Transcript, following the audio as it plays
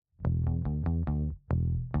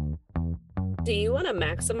Do you want to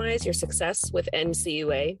maximize your success with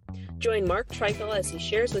NCUA? Join Mark Treichel as he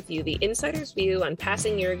shares with you the insider's view on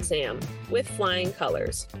passing your exam with flying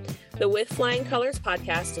colors. The With Flying Colors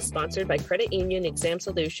podcast is sponsored by Credit Union Exam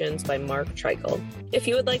Solutions by Mark Treichel. If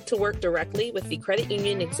you would like to work directly with the Credit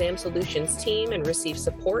Union Exam Solutions team and receive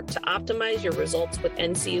support to optimize your results with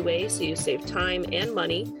NCUA so you save time and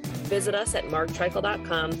money, visit us at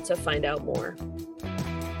marktreichel.com to find out more.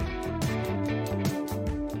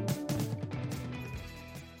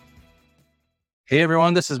 Hey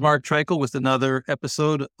everyone, this is Mark Treichel with another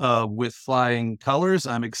episode of With Flying Colors.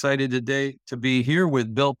 I'm excited today to be here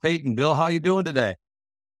with Bill Paton. Bill, how you doing today?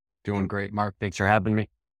 Doing great, Mark. Thanks for having me.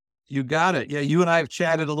 You got it. Yeah, you and I have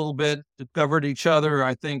chatted a little bit, discovered each other,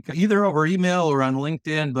 I think, either over email or on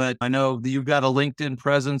LinkedIn, but I know that you've got a LinkedIn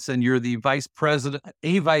presence and you're the vice president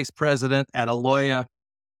at Alloya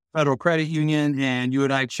Federal Credit Union, and you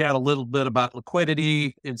and I chat a little bit about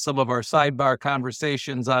liquidity in some of our sidebar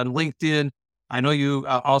conversations on LinkedIn. I know you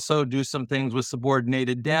also do some things with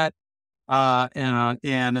subordinated debt and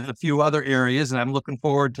a few other areas, and I'm looking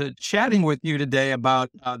forward to chatting with you today about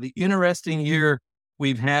the interesting year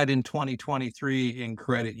we've had in 2023 in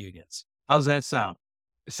credit unions. How's that sound?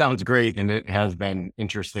 It sounds great, and it has been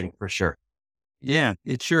interesting for sure. Yeah,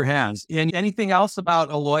 it sure has. And anything else about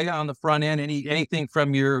Alloya on the front end? Anything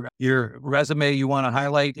from your resume you want to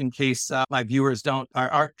highlight in case my viewers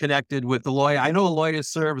aren't connected with Alloya? I know Alloya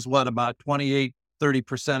serves about 28-30%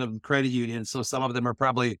 of the credit unions, so some of them are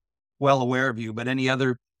probably well aware of you. But any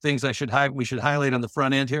other things we should highlight on the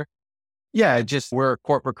front end here? Yeah, we're a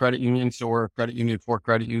corporate credit union, so we're a credit union for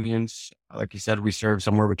credit unions. Like you said, we serve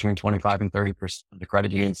somewhere between 25 and 30% of the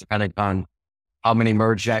credit unions, depending on how many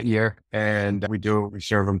merged that year. And we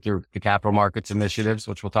serve them through the capital markets initiatives,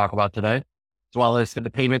 which we'll talk about today, as well as the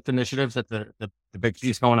payment initiatives that the big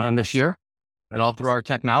piece going on this year, and all through our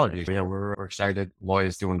technology. Yeah, we're excited. Alloya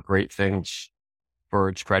is doing great things for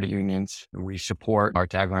its credit unions. Our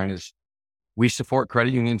tagline is, we support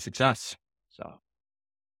credit union success. So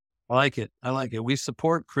I like it. We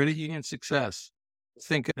support credit union success.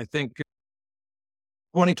 I think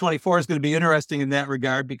 2024 is going to be interesting in that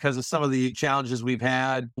regard because of some of the challenges we've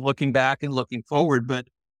had looking back and looking forward. But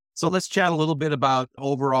so let's chat a little bit about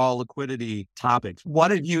overall liquidity topics.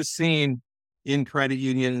 What have you seen in credit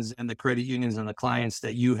unions and the clients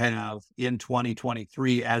that you have in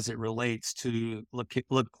 2023 as it relates to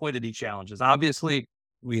liquidity challenges? Obviously,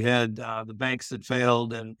 we had the banks that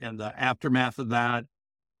failed and the aftermath of that.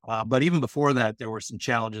 But even before that, there were some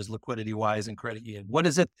challenges liquidity-wise in credit union. What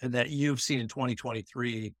is it that you've seen in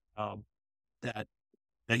 2023 that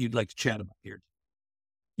you'd like to chat about here?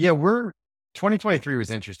 Yeah, 2023 was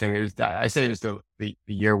interesting. I say it was the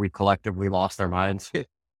year we collectively lost our minds.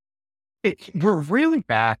 We're really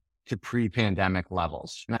back to pre-pandemic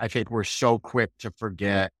levels. I think we're so quick to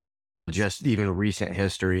forget just even recent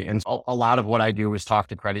history. And a lot of what I do is talk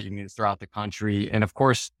to credit unions throughout the country. And of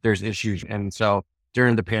course, there's issues. And so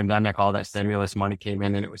during the pandemic, all that stimulus money came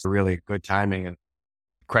in and it was really good timing, and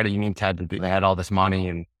credit unions they had all this money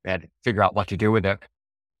and they had to figure out what to do with it.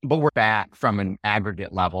 But we're back from an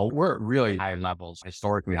aggregate level. We're at really high levels,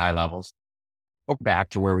 historically high levels. We're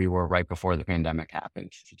back to where we were right before the pandemic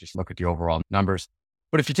happened. If you just look at the overall numbers.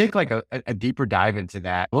 But if you take like a deeper dive into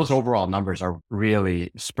that, those overall numbers are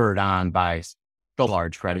really spurred on by the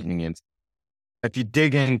large credit unions. If you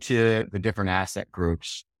dig into the different asset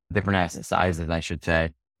groups, different asset sizes, I should say,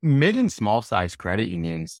 mid and small size credit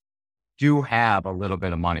unions do have a little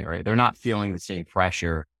bit of money, right? They're not feeling the same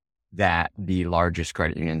pressure that the largest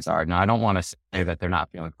credit unions are. Now, I don't want to say that they're not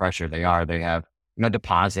feeling pressure. They are. They have,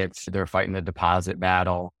 deposits. They're fighting the deposit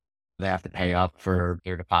battle. They have to pay up for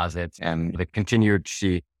their deposits, and they continue to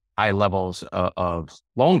see high levels of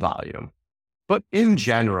loan volume. But in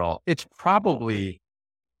general, it's probably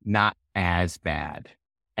not as bad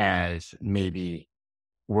as maybe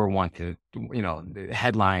we're wanting to, the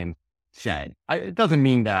headline said. It doesn't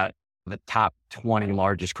mean that the top 20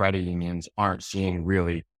 largest credit unions aren't seeing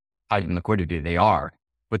really heightened liquidity. They are,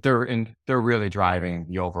 but they're really driving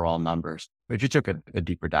the overall numbers. But if you took a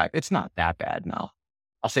deeper dive, it's not that bad now.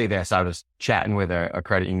 I'll say this. I was chatting with a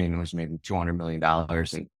credit union that was maybe $200 million,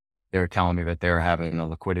 and they were telling me that they were having a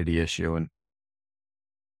liquidity issue, and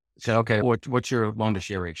I said, okay, what's your loan to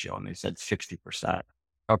share ratio? And they said 60%.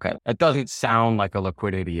 Okay, that doesn't sound like a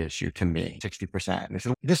liquidity issue to me, 60%. And they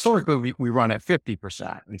said, historically, we run at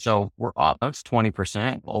 50%. And so we're up. That's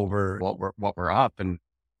 20% over what we're up. And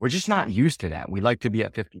we're just not used to that. We like to be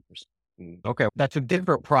at 50%. Okay, that's a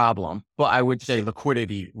different problem. But I would say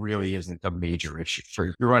liquidity really isn't a major issue. So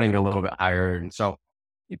you're running a little bit higher. And so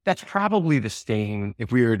That's probably the same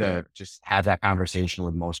if we were to just have that conversation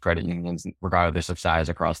with most credit unions, regardless of size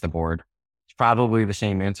across the board. It's probably the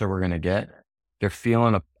same answer we're going to get. They're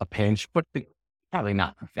feeling a pinch, but probably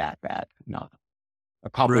not that bad. No, a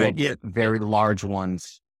couple Right. of Yeah. very large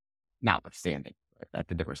ones notwithstanding. Right?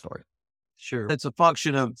 That's a different story. Sure. It's a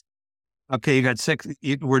function of, okay, you got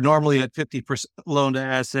we're normally at 50% loan to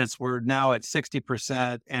assets. We're now at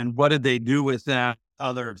 60%. And what did they do with that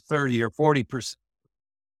other 30 or 40%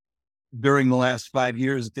 during the last 5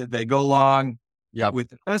 years? Did they go long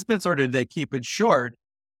with investments, or did they keep it short?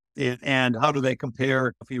 And how do they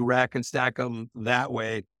compare if you rack and stack them that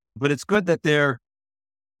way? But it's good that they're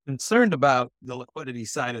concerned about the liquidity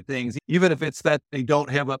side of things, even if it's that they don't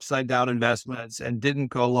have upside down investments and didn't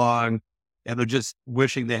go long and they're just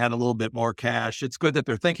wishing they had a little bit more cash. It's good that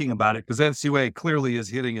they're thinking about it, because NCUA clearly is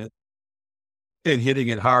hitting it and hitting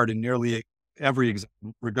it hard in nearly every exam,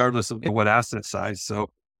 regardless of what asset size. So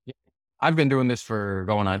I've been doing this for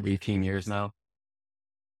going on 18 years now.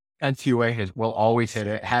 NCUA will always hit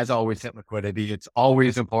it, has always hit liquidity. It's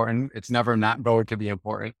always important. It's never not going to be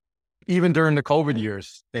important. Even during the COVID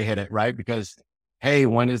years, they hit it, right? Because, hey,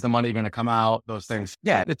 when is the money going to come out? Those things.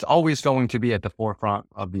 Yeah, it's always going to be at the forefront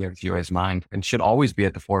of the NCUA's mind, and should always be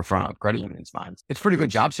at the forefront of credit unions' minds. It's pretty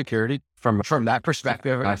good job security from that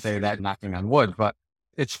perspective. I say that knocking on wood, but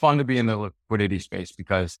it's fun to be in the liquidity space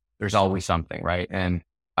because there's always something, right? And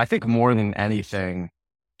I think more than anything,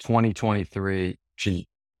 2023,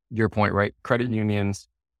 your point, right? Credit unions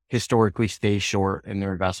historically stay short in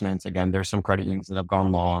their investments. Again, there's some credit unions that have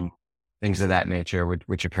gone long, things of that nature,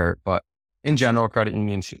 which have hurt. But in general, credit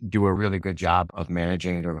unions do a really good job of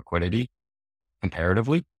managing their liquidity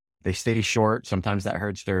comparatively. They stay short. Sometimes that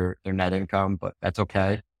hurts their net income, but that's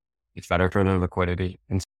okay. It's better for their liquidity.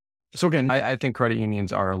 And so again, I think credit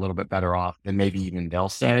unions are a little bit better off than maybe even they'll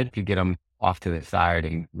say. If you get them off to the side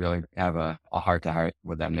and really have a heart to heart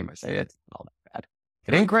with them, they might say it's not all that bad.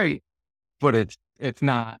 It ain't great, but it's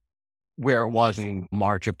not where it was in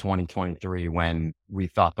March of 2023 when we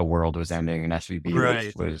thought the world was ending and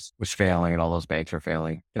SVB was failing and all those banks were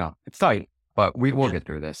failing. It's tight, but we'll get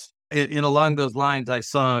through this. And along those lines, I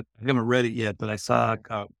haven't read it yet, but I saw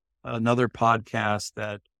another podcast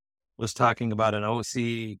that was talking about an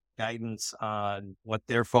OC guidance on what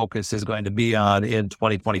their focus is going to be on in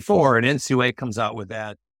 2024. And NCUA comes out with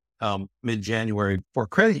that mid-January for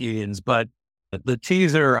credit unions. But the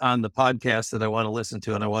teaser on the podcast that I want to listen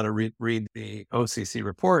to, and I want to read the OCC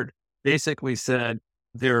report, basically said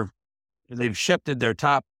they've shifted their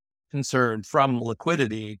top concern from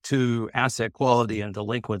liquidity to asset quality and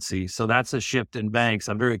delinquency. So that's a shift in banks.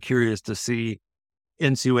 I'm very curious to see.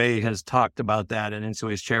 NCUA has talked about that, and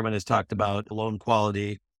NCUA's chairman has talked about loan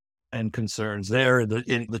quality and concerns there.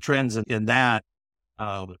 The trends in that,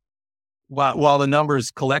 while the numbers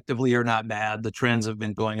collectively are not bad, the trends have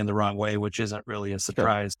been going in the wrong way, which isn't really a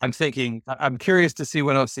surprise. Sure. I'm curious to see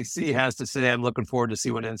what OCC has to say. I'm looking forward to see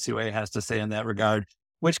what NCUA has to say in that regard,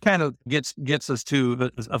 which kind of gets us to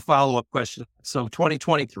a follow-up question. So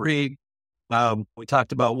 2023, we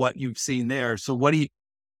talked about what you've seen there. So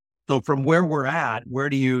so from where we're at,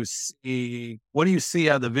 what do you see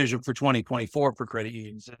on the vision for 2024 for credit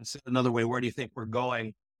unions? And another way, where do you think we're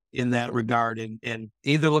going in that regard, in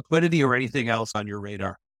either liquidity or anything else on your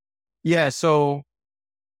radar? Yeah. So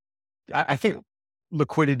I think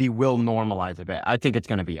liquidity will normalize a bit. I think it's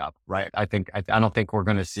going to be up, right? I don't think we're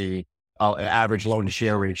going to see an average loan to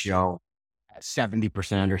share ratio at 70%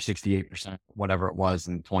 or 68%, whatever it was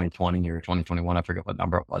in 2020 or 2021. I forget what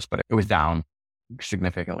number it was, but it was down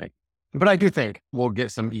significantly. But I do think we'll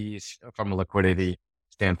get some ease from a liquidity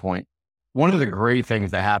standpoint. One of the great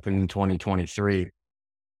things that happened in 2023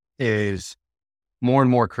 is more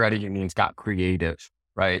and more credit unions got creative,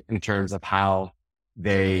 right? In terms of how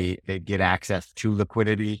they get access to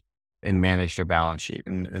liquidity and manage their balance sheet.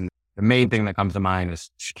 And the main thing that comes to mind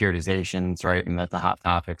is securitizations, right? And that's a hot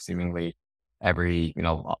topic seemingly every,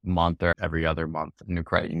 month or every other month. A new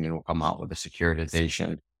credit union will come out with a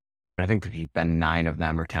securitization. I think there's been 9 of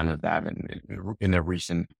them or 10 of them in a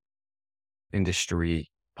recent industry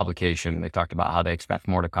publication. They talked about how they expect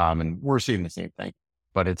more to come, and we're seeing the same thing.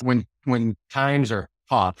 But it's when times are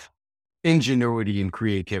tough, ingenuity and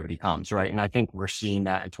creativity comes, right? And I think we're seeing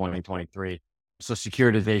that in 2023. So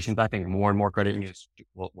securitizations, I think more and more credit unions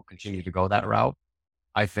will continue to go that route.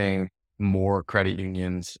 I think more credit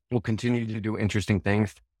unions will continue to do interesting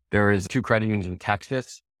things. There is 2 credit unions in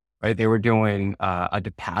Texas. Right, they were doing a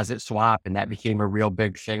deposit swap, and that became a real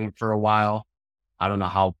big thing for a while. I don't know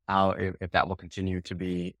how if that will continue to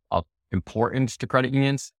be of importance to credit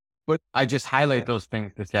unions, but I just highlight those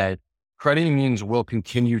things to say credit unions will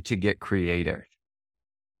continue to get creative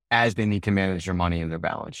as they need to manage their money in their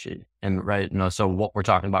balance sheet. And so what we're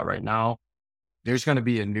talking about right now, there's going to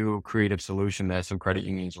be a new creative solution that some credit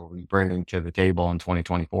unions will be bringing to the table in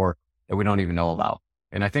 2024 that we don't even know about.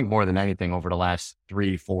 And I think more than anything, over the last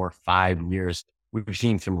 3, 4, 5 years, we've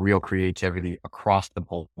seen some real creativity across the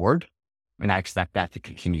board. And I expect that to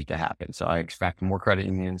continue to happen. So I expect more credit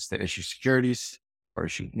unions to issue securities or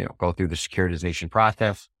go through the securitization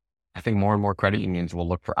process. I think more and more credit unions will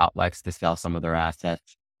look for outlets to sell some of their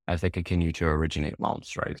assets as they continue to originate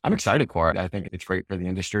loans, right? I'm excited for it. I think it's great for the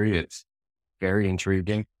industry. It's very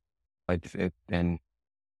intriguing. It can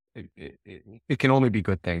only be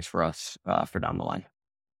good things for us for down the line.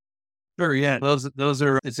 Sure. Yeah. Those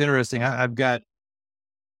are, it's interesting. I've had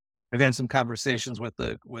some conversations with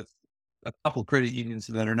a couple credit unions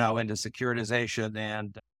that are now into securitization,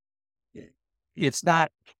 and it's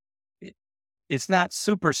not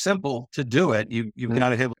super simple to do it. You've got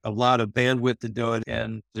to have a lot of bandwidth to do it.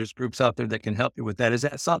 And there's groups out there that can help you with that. Is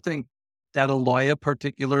that something that Alloya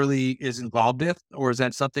particularly is involved with, or is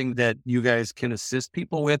that something that you guys can assist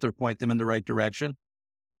people with or point them in the right direction?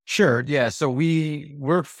 Sure. Yeah. So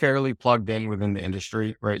we're fairly plugged in within the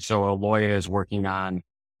industry, right? So Alloya is working on,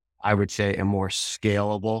 I would say, a more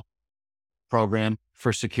scalable program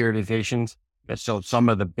for securitizations. So some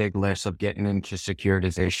of the big lists of getting into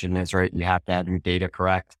securitization is, right, you have to have your data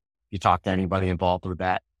correct. You talk to anybody involved with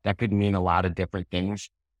that. That could mean a lot of different things.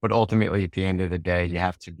 But ultimately, at the end of the day, you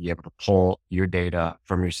have to be able to pull your data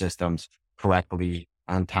from your systems correctly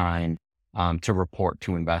on time to report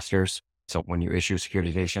to investors. So when you issue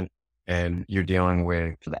securitization and you're dealing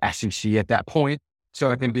with the FCU at that point, so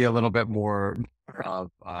it can be a little bit more of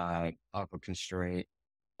a constraint.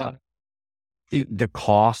 The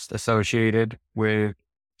cost associated with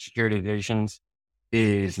securitizations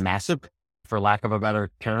is massive, for lack of a better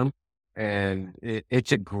term. And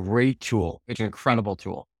it's a great tool. It's an incredible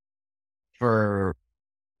tool for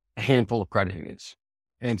a handful of credit unions.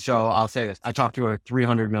 And so I'll say this. I talked to a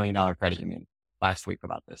 $300 million credit union last week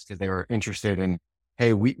about this because they were interested in,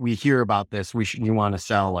 hey, we hear about this. We want to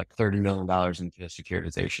sell like $30 million into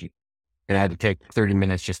securitization. And I had to take 30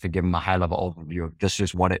 minutes just to give them a high level overview of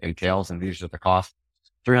just what it entails. And these are the costs.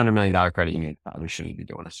 $300 million credit union probably shouldn't be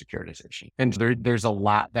doing a securitization. And there's a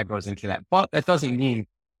lot that goes into that. But that doesn't mean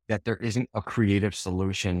that there isn't a creative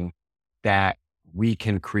solution that we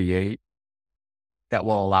can create that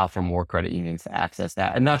will allow for more credit unions to access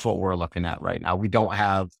that. And that's what we're looking at right now. We don't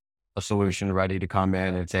have a solution ready to come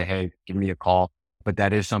in and say, hey, give me a call. But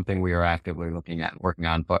that is something we are actively looking at and working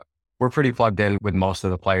on. But we're pretty plugged in with most of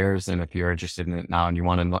the players. And if you're interested in it now and you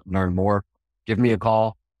want to learn more, give me a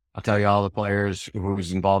call. I'll tell you all the players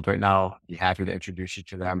who's involved right now. Be happy to introduce you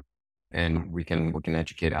to them, and we can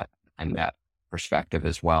educate on that perspective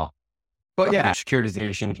as well. But yeah,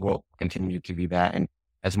 securitizations will continue to be that. And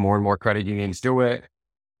as more and more credit unions do it,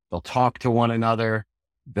 they'll talk to one another.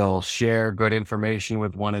 They'll share good information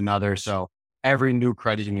with one another. So every new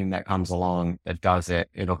credit union that comes along that does it,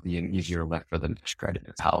 it'll be an easier lift for the next credit.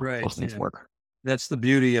 It's how those things work. That's the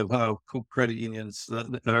beauty of how credit unions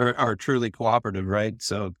are truly cooperative, right?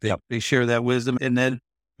 So they share that wisdom. And then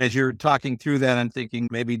as you're talking through that, I'm thinking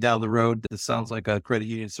maybe down the road, it sounds like a credit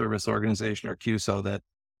union service organization or QSO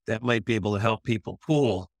that might be able to help people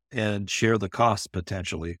pool and share the costs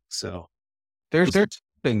potentially. So there's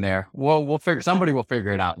something there. Well, somebody will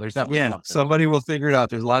figure it out. There's definitely somebody will figure it out.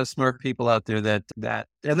 There's a lot of smart people out there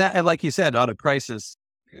and like you said, out of crisis,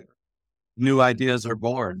 new ideas are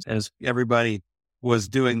born as everybody was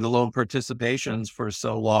doing the loan participations for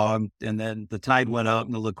so long. And then the tide went out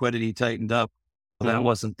and the liquidity tightened up. That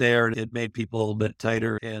wasn't there. It made people a little bit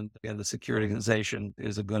tighter, and the securitization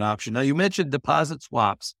is a good option. Now, you mentioned deposit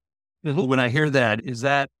swaps. When I hear that, is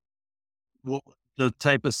that the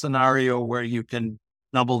type of scenario where you can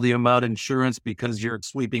double the amount of insurance because you're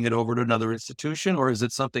sweeping it over to another institution, or is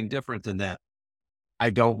it something different than that?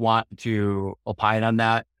 I don't want to opine on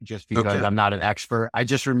that just because I'm not an expert. I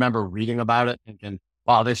just remember reading about it thinking,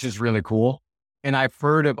 wow, this is really cool. And I've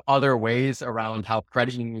heard of other ways around how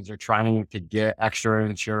credit unions are trying to get extra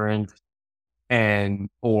insurance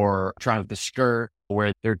or trying to skirt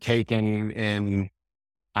where they're taking in,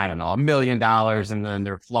 I don't know, $1 million and then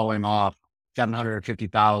they're flowing off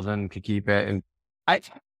 $750,000 to keep it. And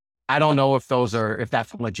I don't know if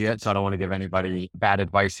that's legit. So I don't want to give anybody bad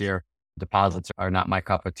advice here. Deposits are not my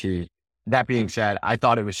cup of tea. That being said, I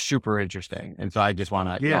thought it was super interesting. And so I just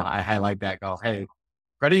want to, I highlight that, go, hey,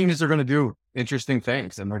 credit unions are going to do interesting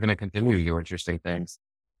things and they're going to continue to do interesting things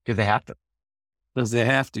because they have to. Because they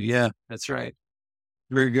have to. Yeah, that's right.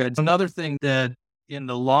 Very good. Another thing that in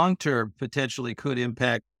the long term potentially could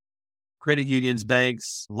impact credit unions,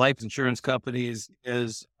 banks, life insurance companies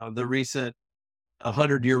is the recent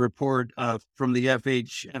 100-year report from the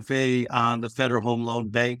FHFA on the Federal Home Loan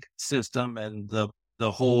Bank system and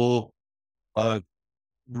the whole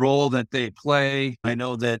role that they play. I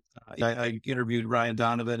know that I interviewed Ryan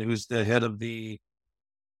Donovan, who's the head of the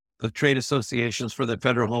trade associations for the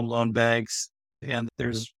Federal Home Loan Banks. And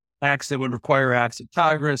there's acts that would require acts of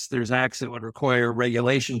Congress. There's acts that would require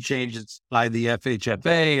regulation changes by the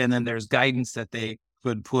FHFA. And then there's guidance that they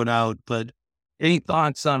could put out. But any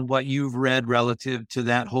thoughts on what you've read relative to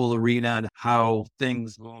that whole arena and how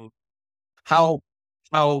things move, how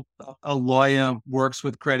Alloya works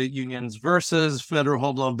with credit unions versus Federal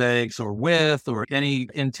Home Loan Banks or any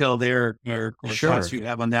intel there or thoughts you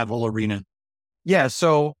have on that whole arena? Yeah.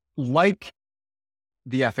 So like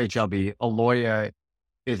the FHLB, Alloya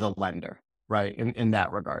is a lender, right? In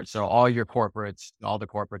that regard. So all the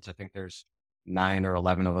corporates, I think there's 9 or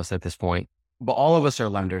 11 of us at this point, but all of us are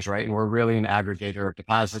lenders, right? And we're really an aggregator of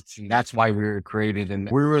deposits. And that's why we were created. And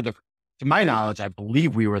to my knowledge, I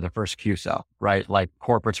believe we were the first QSO, right? Like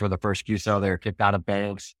corporates were the first QSO. They were kicked out of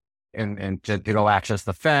banks and to go access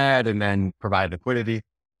the Fed and then provide liquidity.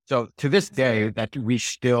 So to this day that we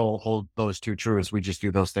still hold those two truths. We just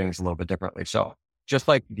do those things a little bit differently. So just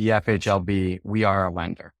like the FHLB, we are a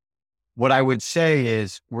lender. What I would say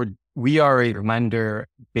is we are a lender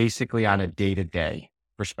basically on a day-to-day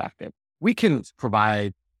perspective. We can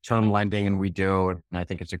provide term lending and we do, and I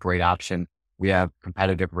think it's a great option. We have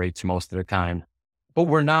competitive rates most of the time, but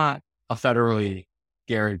we're not a federally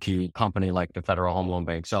guaranteed company like the Federal Home Loan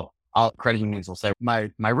Bank. So credit unions will say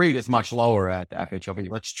my rate is much lower at the FHLB.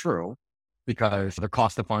 That's true because the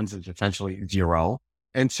cost of funds is essentially zero.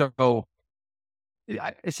 And so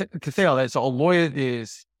to say all that, so Alloya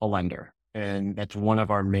is a lender, and that's one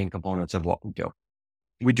of our main components of what we do.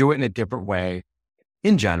 We do it in a different way.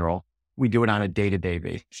 In general, we do it on a day-to-day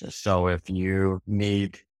basis. So if you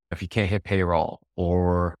can't hit payroll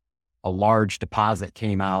or a large deposit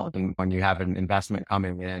came out and when you have an investment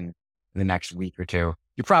coming in the next week or two,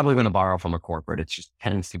 you're probably going to borrow from a corporate. It just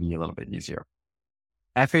tends to be a little bit easier.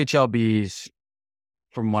 FHLBs,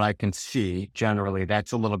 from what I can see, generally,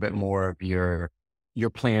 that's a little bit more of your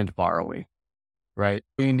planned borrowing, right?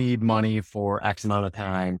 You need money for X amount of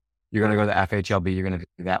time. You're going to go to the FHLB. You're going to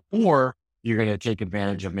do that. Or you're going to take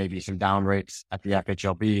advantage of maybe some down rates at the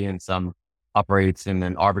FHLB and some up rates and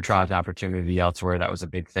then arbitrage opportunity elsewhere. That was a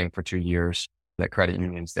big thing for 2 years that credit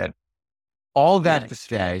unions did. All that to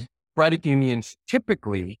say, credit unions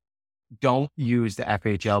typically don't use the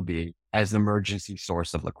FHLB as an emergency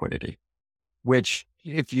source of liquidity, which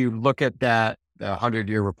if you look at the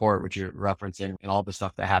 100-year report, which you're referencing and all the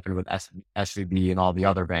stuff that happened with SVB and all the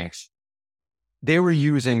other banks, they were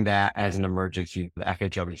using that as an emergency, the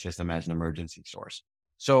FHLB system as an emergency source.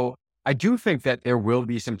 So I do think that there will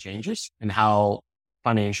be some changes in how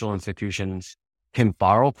financial institutions can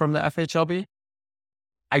borrow from the FHLB.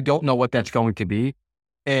 I don't know what that's going to be.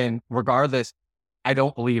 And regardless, I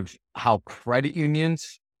don't believe how credit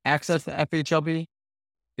unions access the FHLB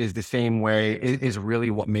is the same way, is really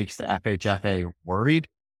what makes the FHFA worried.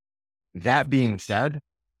 That being said,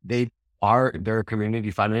 they're a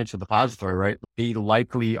community financial depository, right? They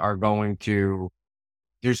likely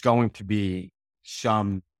there's going to be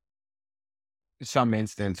some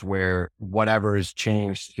instance where whatever is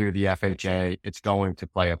changed through the FHA, it's going to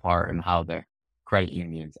play a part in how the credit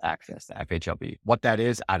unions access the FHLB. What that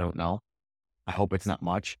is, I don't know. I hope it's not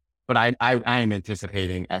much, but I am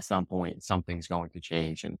anticipating at some point something's going to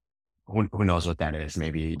change, and who knows what that is.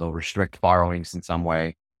 Maybe they'll restrict borrowings in some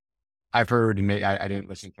way. I've heard, I didn't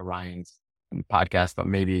listen to Ryan's podcast, but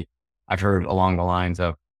maybe I've heard along the lines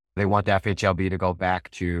of they want the FHLB to go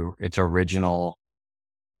back to its original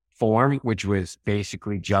form, which was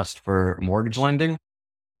basically just for mortgage lending.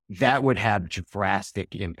 That would have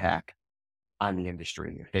drastic impact on the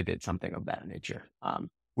industry if they did something of that nature,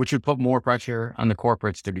 which would put more pressure on the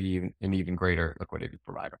corporates to be an even greater liquidity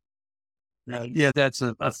provider. Yeah, that's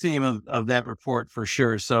a theme of that report for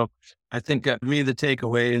sure. So I think to me, the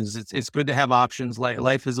takeaway is it's good to have options.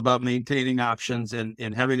 Life is about maintaining options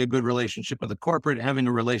and having a good relationship with the corporate, having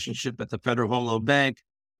a relationship with the Federal Home Loan Bank,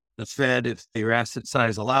 the Fed, if your asset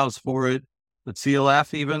size allows for it, the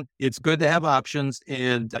CLF even. It's good to have options.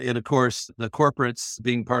 And of course, the corporates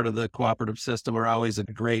being part of the cooperative system are always a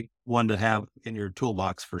great one to have in your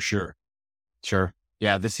toolbox for sure. Sure.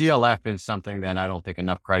 Yeah, the CLF is something that I don't think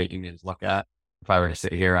enough credit unions look at. If I were to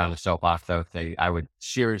sit here on the soapbox, though, I would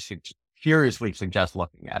seriously suggest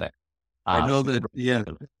looking at it. I know that,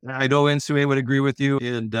 I know NCUA would agree with you.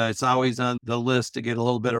 And it's always on the list to get a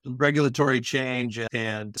little bit of regulatory change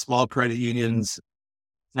and small credit unions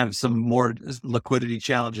have some more liquidity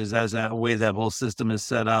challenges as that way that whole system is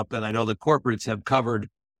set up. And I know the corporates have covered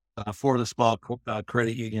for the small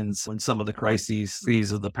credit unions in some of the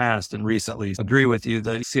crises of the past and recently. Agree with you.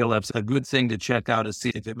 The CLF's a good thing to check out to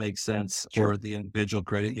see if it makes sense for the individual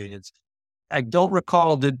credit unions. I don't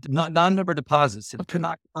recall the non-member deposits.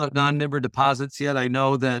 Not non-member deposits yet. I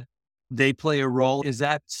know that they play a role. Is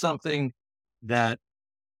that something that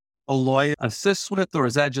Alloya assists with, or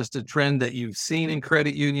is that just a trend that you've seen in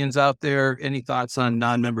credit unions out there? Any thoughts on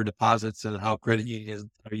non-member deposits and how credit unions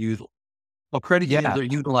are used? Well, credit unions are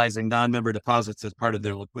utilizing non-member deposits as part of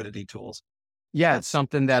their liquidity tools. Yeah, it's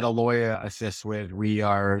something that Alloya assists with. We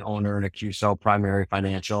are an owner in a QSO Primary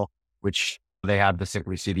Financial, which they have the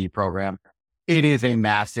Simply CD program. It is a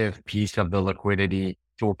massive piece of the liquidity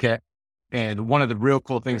toolkit. And one of the real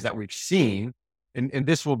cool things that we've seen, and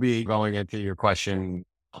this will be going into your question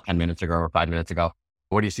 10 minutes ago or 5 minutes ago,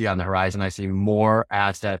 what do you see on the horizon? I see more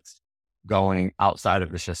assets going outside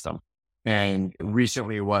of the system. And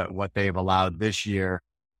recently what they've allowed this year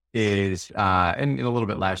is, and a little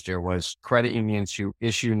bit last year, was credit unions who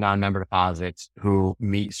issue non-member deposits who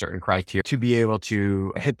meet certain criteria to be able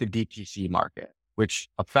to hit the DTC market, which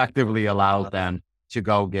effectively allows them to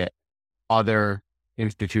go get other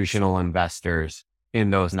institutional investors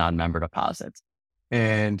in those non-member deposits.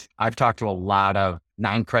 And I've talked to a lot of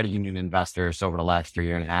non-credit union investors over the last 3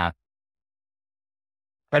 years and a half.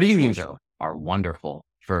 Credit unions are wonderful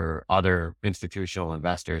for other institutional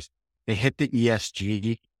investors. They hit the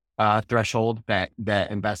ESG threshold that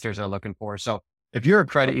investors are looking for. So if you're a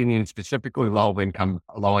credit union, specifically low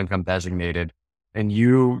income designated, and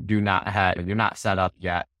you're not set up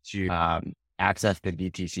yet to access the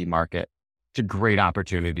DTC market, it's a great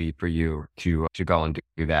opportunity for you to go and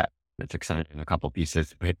do that. It's exciting in a couple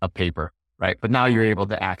pieces of paper, right? But now you're able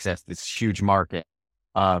to access this huge market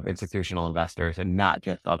of institutional investors and not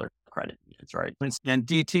just other credit unions, right? And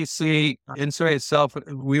DTC, Insight itself,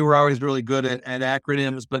 we were always really good at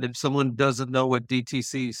acronyms, but if someone doesn't know what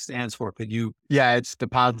DTC stands for, could you? Yeah, it's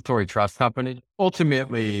Depository Trust Company.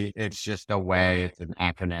 Ultimately, it's just a way, it's an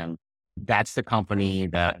acronym. That's the company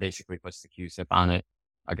that basically puts the QSIP on it.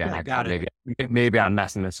 Again, I got it. Maybe I'm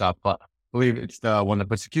messing this up, but I believe it's the one that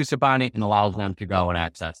puts the QSIP on it and allows them to go and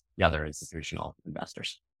access the other institutional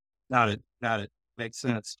investors. Got it. Makes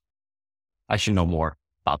sense. I should know more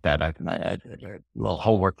about that. I a little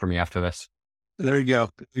homework for me after this. There you go.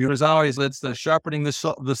 As always, it's the sharpening the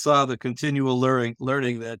saw, the continual learning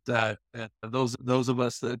that those of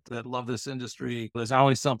us that love this industry, there's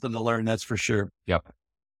always something to learn. That's for sure. Yep.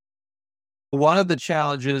 One of the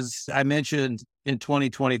challenges I mentioned in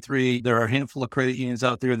 2023, there are a handful of credit unions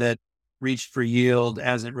out there that reached for yield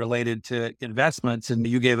as it related to investments. And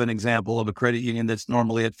you gave an example of a credit union that's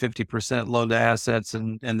normally at 50% loan to assets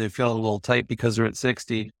and they feel a little tight because they're at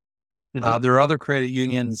 60. There are other credit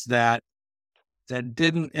unions that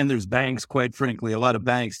didn't, and there's banks, quite frankly, a lot of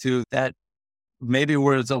banks too, that maybe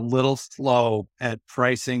was a little slow at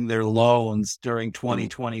pricing their loans during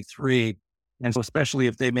 2023. And so especially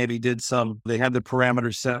if they maybe they had the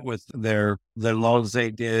parameters set with their loans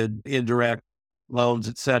they did, indirect loans,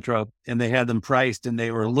 et cetera, and they had them priced and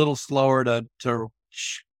they were a little slower to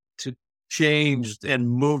change and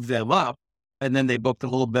move them up. And then they booked a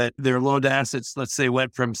little bit. Their loan to assets, let's say,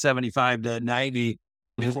 went from 75 to 90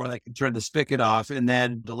 before they could turn the spigot off. And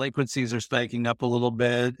then delinquencies are spiking up a little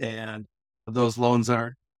bit. And those loans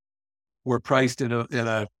were priced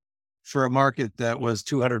for a market that was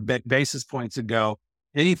 200 basis points ago.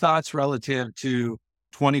 Any thoughts relative to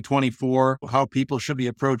 2024, how people should be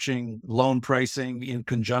approaching loan pricing in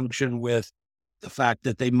conjunction with the fact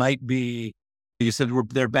that they might be, you said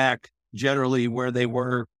they're back generally where they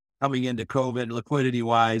were coming into COVID liquidity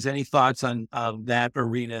wise. Any thoughts on that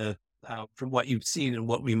arena from what you've seen and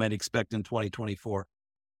what we might expect in 2024?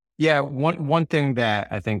 Yeah, one thing that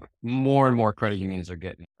I think more and more credit unions are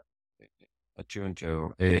getting attuned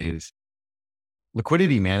to is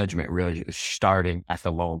liquidity management really is starting at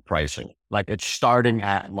the loan pricing. Like it's starting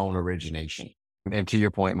at loan origination. And to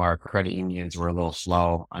your point, Mark, credit unions were a little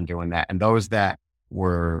slow on doing that. And those that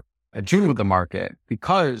were attuned with the market,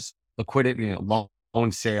 because liquidity,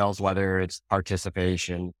 loan sales, whether it's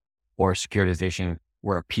participation or securitization,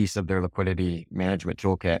 were a piece of their liquidity management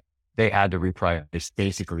toolkit, they had to reprice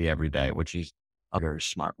basically every day, which is a very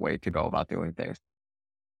smart way to go about doing things.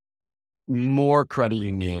 More credit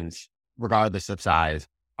unions, regardless of size,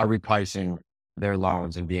 are repricing their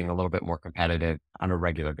loans and being a little bit more competitive on a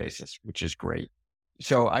regular basis, which is great.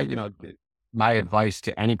 So my advice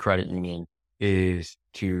to any credit union is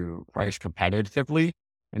to price competitively.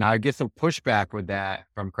 And I get some pushback with that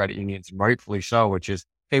from credit unions, rightfully so, which is,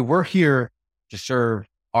 hey, we're here to serve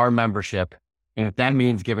our membership. And if that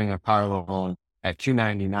means giving a car loan at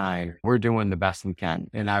 $299, we're doing the best we can.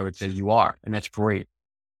 And I would say you are, and that's great.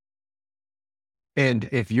 And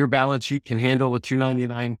if your balance sheet can handle a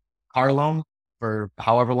 $299 car loan for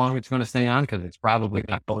however long it's going to stay on, because it's probably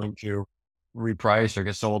not going to reprice or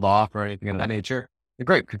get sold off or anything of that nature, then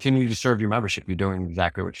great. Continue to serve your membership. You're doing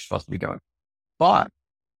exactly what you're supposed to be doing. But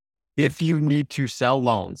if you need to sell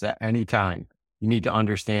loans at any time, you need to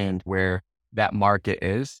understand where that market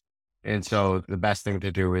is. And so the best thing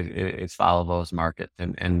to do is follow those markets.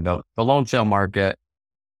 And the loan sale market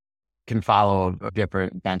can follow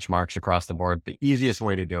different benchmarks across the board. The easiest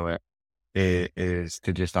way to do it is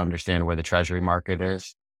to just understand where the treasury market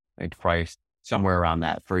is and price somewhere around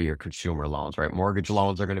that for your consumer loans, right? Mortgage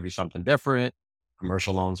loans are going to be something different.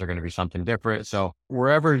 Commercial loans are going to be something different. So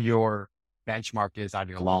wherever your benchmark is on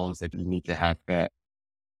your loans that you need to have fit,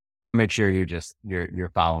 make sure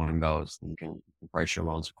you're following those and you can price your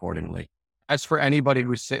loans accordingly. As for anybody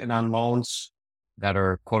who's sitting on loans that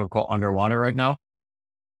are quote unquote underwater right now,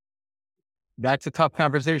 that's a tough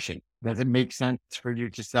conversation. Does it make sense for you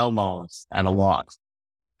to sell loans at a loss?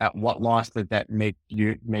 At what loss does that make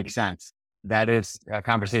sense? That is a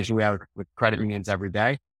conversation we have with credit unions every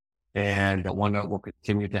day, and one that we'll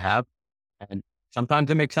continue to have. And sometimes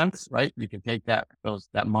it makes sense, right? You can take that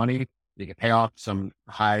money, you can pay off some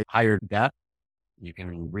higher debt, you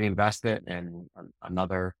can reinvest it in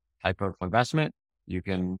another type of investment. You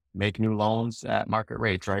can make new loans at market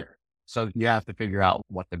rates, right? So you have to figure out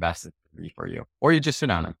what the best is for you, or you just sit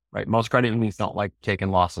on them, right? Most credit unions don't like taking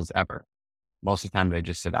losses ever. Most of the time they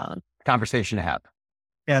just sit on them. Conversation to have.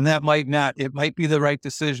 And it might be the right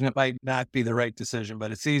decision. It might not be the right decision,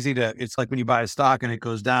 but it's it's like when you buy a stock and it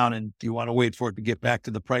goes down and you want to wait for it to get back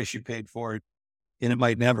to the price you paid for it. And it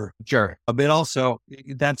might never. Sure. But also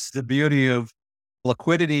that's the beauty of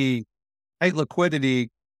liquidity. High liquidity,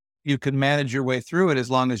 you can manage your way through it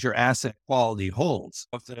as long as your asset quality holds.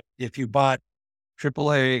 If you bought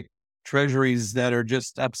AAA treasuries that are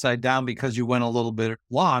just upside down because you went a little bit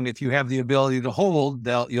long, if you have the ability to hold,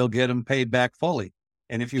 you'll get them paid back fully.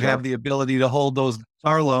 And if you have the ability to hold those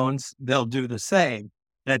car loans, they'll do the same.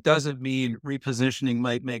 That doesn't mean repositioning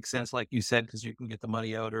might make sense, like you said, because you can get the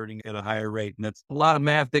money out earning at a higher rate. And that's a lot of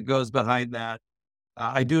math that goes behind that.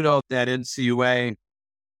 I do know that NCUA,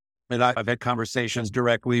 and I've had conversations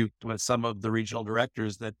directly with some of the regional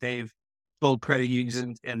directors that they've told credit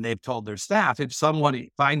unions and they've told their staff, if someone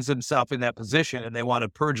finds themselves in that position and they want to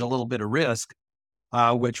purge a little bit of risk,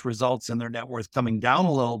 which results in their net worth coming down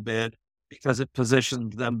a little bit because it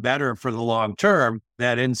positions them better for the long term,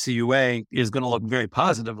 that NCUA is going to look very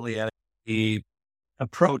positively at the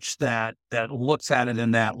approach that looks at it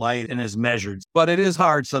in that light and is measured. But it is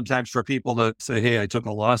hard sometimes for people to say, hey, I took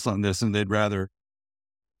a loss on this, and they'd rather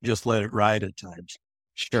just let it ride at times.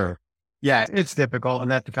 Sure. Yeah, it's difficult. And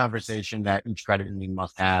that's the conversation that each credit union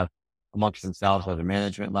must have amongst themselves at a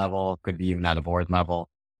management level, could be even at a board level.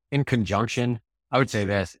 In conjunction, I would say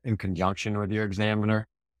this, in conjunction with your examiner,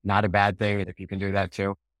 not a bad thing if you can do that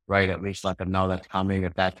too, right? At least let them know that's coming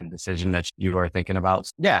if that's a decision that you are thinking about.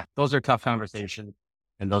 Yeah, those are tough conversations,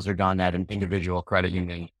 and those are done at an individual credit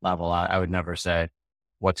union level. I would never say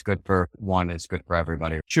what's good for one is good for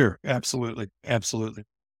everybody. Sure. Absolutely. Absolutely.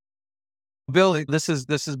 Billy, this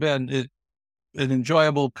has been an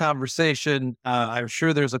enjoyable conversation. I'm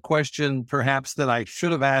sure there's a question perhaps that I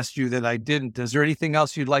should have asked you that I didn't. Is there anything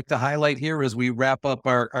else you'd like to highlight here as we wrap up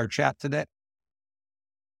our chat today?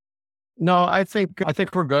 No, I think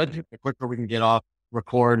we're good. The quicker we can get off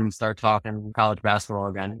record and start talking college basketball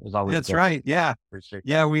again is always That's good. right. Yeah.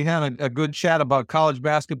 Yeah. We had a good chat about college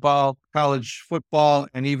basketball, college football,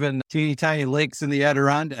 and even teeny tiny lakes in the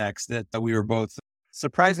Adirondacks that we were both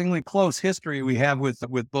surprisingly close history we have with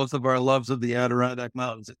both of our loves of the Adirondack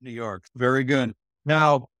Mountains in New York. Very good.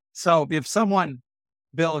 Now, so if someone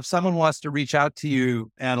wants to reach out to you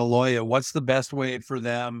at Alloya, what's the best way for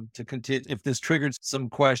them to continue? If this triggered some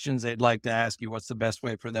questions they'd like to ask you, what's the best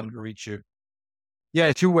way for them to reach you?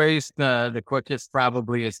 Yeah, two ways. The quickest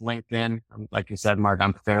probably is LinkedIn. Like you said, Mark,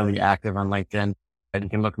 I'm fairly active on LinkedIn. And you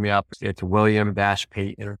can look me up. It's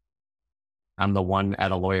William-Paton. I'm the one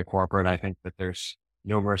at Alloya Corporate. I think that there's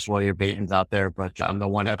numerous William Patons out there, but I'm the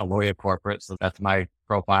one at Alloya Corporate. So that's my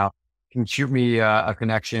profile. You can shoot me a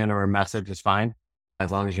connection or a message is fine, as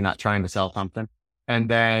long as you're not trying to sell something. And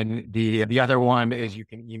then the other one is you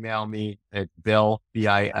can email me at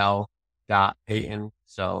Bill.Paton. So Paton.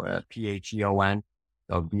 So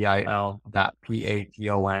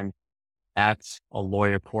Bil.Paton at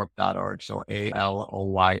alloyacorp.org. So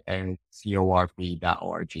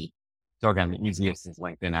ALOYACORP.org. So again, the easiest is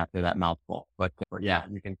LinkedIn after that mouthful. But yeah,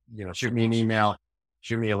 you can, shoot me an email.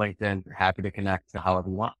 shoot me a LinkedIn. Happy to connect however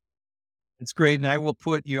you want. It's great. And I will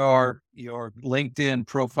put your LinkedIn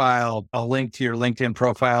profile, a link to your LinkedIn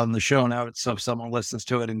profile in the show notes. So if someone listens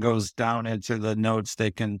to it and goes down into the notes,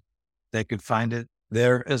 they can find it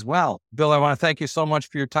there as well. Bill, I want to thank you so much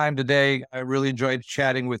for your time today. I really enjoyed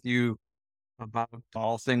chatting with you about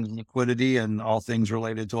all things liquidity and all things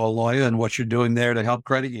related to Alloya and what you're doing there to help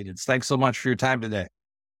credit unions. Thanks so much for your time today.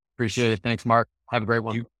 Appreciate it. Thanks, Mark. Have a great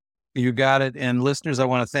one. You got it. And listeners, I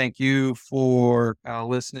want to thank you for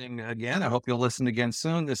listening again. I hope you'll listen again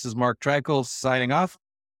soon. This is Mark Treichel signing off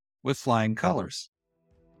with Flying Colors.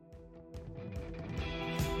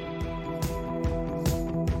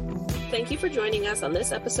 Thank you for joining us on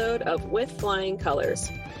this episode of With Flying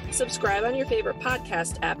Colors. Subscribe on your favorite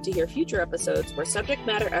podcast app to hear future episodes where subject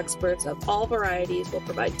matter experts of all varieties will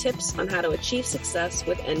provide tips on how to achieve success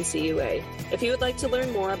with NCUA. If you would like to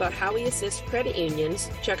learn more about how we assist credit unions,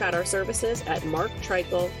 check out our services at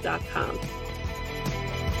marktreichel.com.